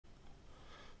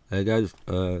Hey guys,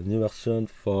 new version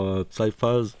for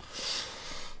Psyphaz.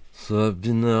 So I've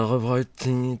been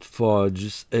rewriting it for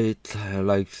Juice 8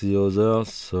 like the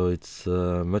others, so it's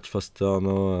much faster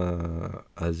now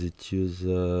as it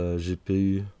uses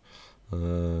GPU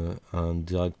and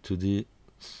Direct2D,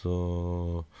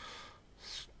 so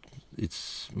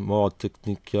it's more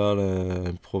technical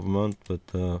improvement, but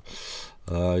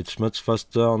it's much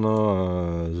faster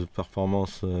now. The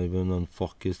performance even on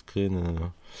 4K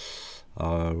screen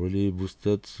are really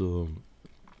boosted, so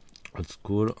it's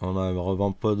cool. And I've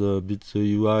revamped a bit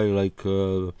the UI like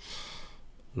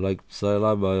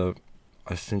Scilab.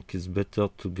 I think it's better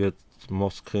to get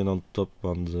more screen on top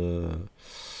and the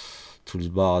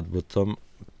toolbar at bottom.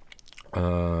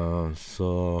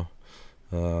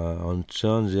 On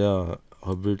change, yeah,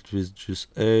 rebuilt with Juice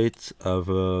 8.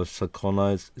 I've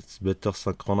synchronized. It's better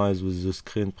synchronized with the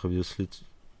screen. Previously, it's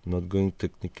not going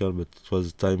technical, but it was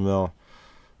a timer.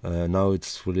 Now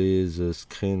it's fully the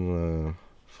screen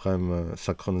frame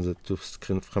synchronized to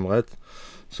screen frame rate.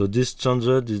 So this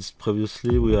changed. Is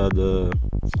previously we had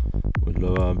we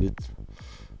lower a bit.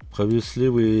 Previously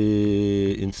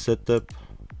we in setup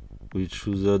we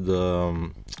chose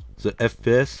the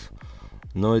FPS.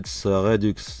 Now it's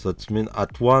Redux. That means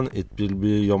at 1 it will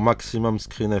be your maximum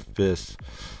screen FPS.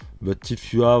 But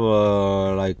if you have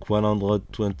like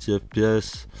 120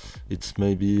 FPS, it's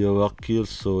maybe overkill.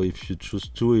 So if you choose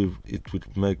 2, it would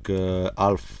make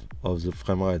half of the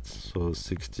frame rate. So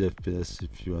 60 FPS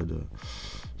if you had.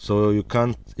 So you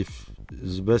can't. If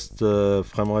the best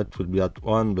frame rate will be at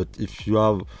 1, but if you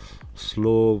have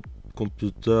slow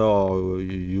computer or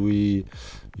UI,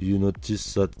 you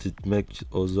notice that it makes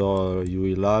other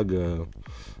UI lag.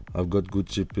 I've got good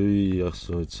GPU here,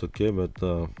 so it's okay, but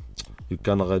you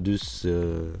can reduce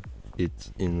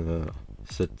it in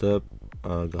setup,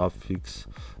 graphics,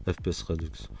 FPS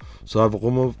Redux. So I've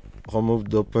removed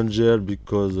the OpenGL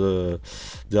because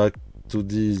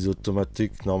Direct2D is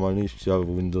automatic. Normally, if you have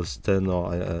Windows 10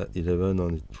 or 11,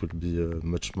 and it will be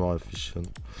much more efficient.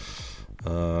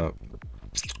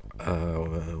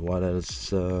 What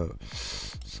else?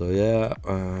 So yeah.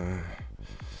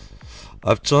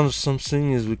 I've changed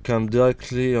something is we can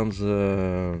directly on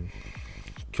the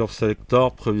curve selector.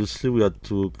 Previously we had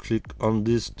to click on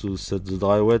this to set the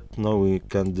dry wet. Now we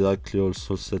can directly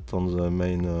also set on the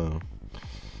main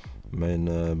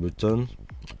button,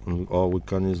 or we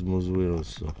can use mouse wheel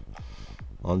also.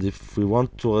 And if we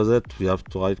want to reset, we have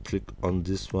to right click on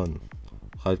this one.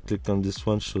 Right click on this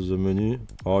one, shows the menu,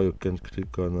 or you can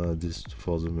click on this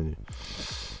for the menu.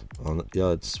 And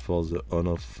yeah, it's for the on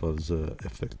off of the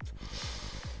effect.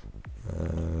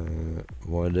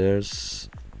 What else?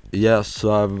 Yeah,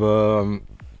 so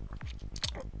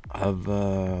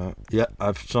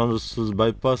I've changed the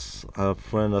bypass. A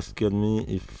friend asked me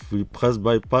if we press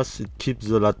bypass, it keeps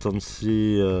the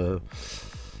latency.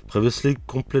 Previously,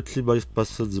 completely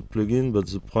bypassed the plugin, but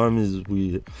the problem is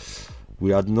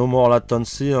we had no more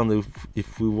latency, and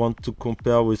if we want to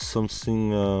compare with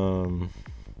something.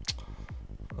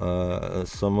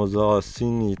 Some other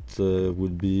thing, it will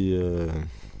be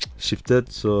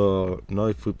shifted. So now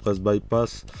if we press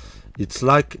bypass, it's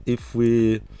like if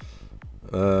we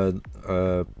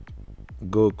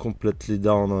go completely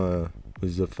down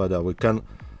with the fader. We can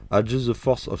adjust the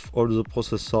force of all the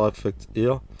processor effects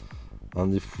here,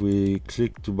 and if we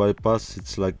click to bypass,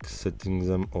 it's like setting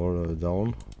them all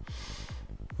down.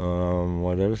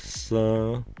 What else?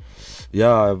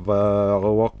 Yeah, I've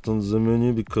reworked on the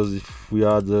menu, because if we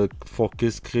had a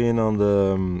 4K screen and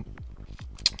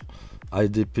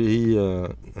IDPI,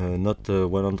 not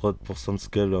 100%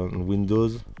 scale on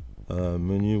Windows,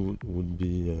 menu would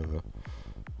be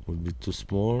too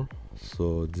small.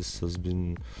 So this has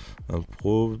been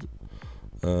improved,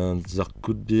 and there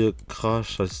could be a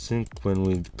crash, I think, when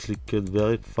we click it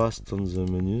very fast on the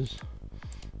menus.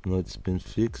 Now it's been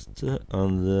fixed,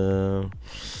 and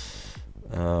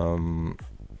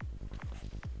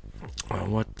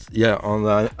what? Yeah, and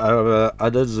I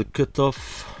added the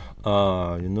cutoff.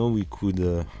 You know, we could.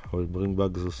 I will bring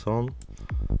back the sound.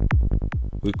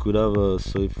 We could have.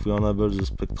 So if we enable the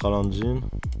spectral engine,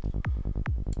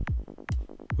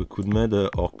 we could make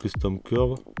our custom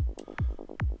curve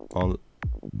and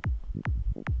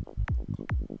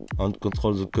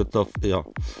control the cutoff here.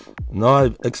 Now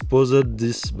I've exposed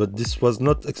this, but this was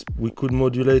not. We could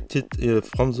modulate it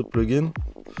from the plugin.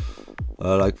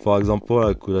 Like for example,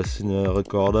 I could assign a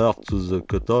recorder to the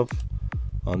cutoff,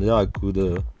 and here I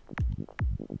could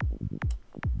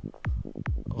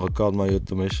record my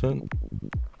automation.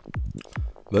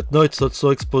 But now it's also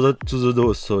exposed to the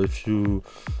DAW. So if you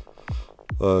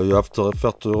have to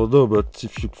refer to the DAW, but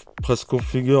if you press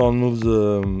configure and move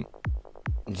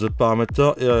the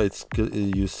parameter here,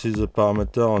 you see the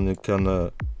parameter and you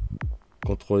can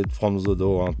control it from the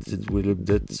door, and it will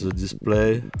update the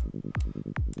display,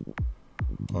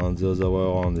 and the other way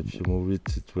around, if you move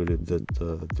it, it will update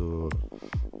the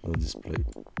display.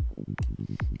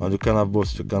 And you can have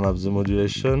both. You can have the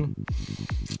modulation,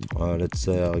 let's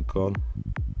say I record.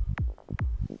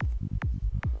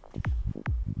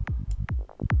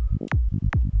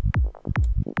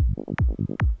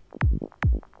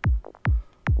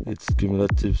 It's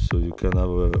cumulative, so you can have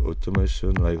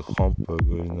automation like ramp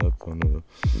going up and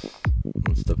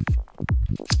stuff.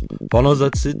 For now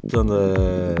that's it, and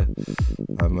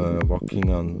I'm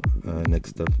working on next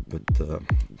stuff. But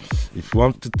if you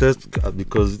want to test,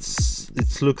 because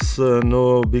it looks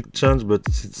no big change, but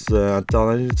it's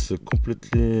internally it's a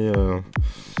completely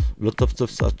lot of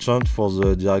stuff are changed for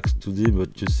the DRX2D.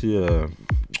 But you see,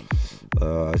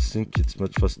 I think it's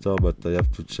much faster, but I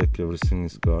have to check everything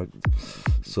is correct.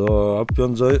 So I hope you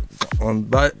enjoy, and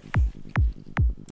bye.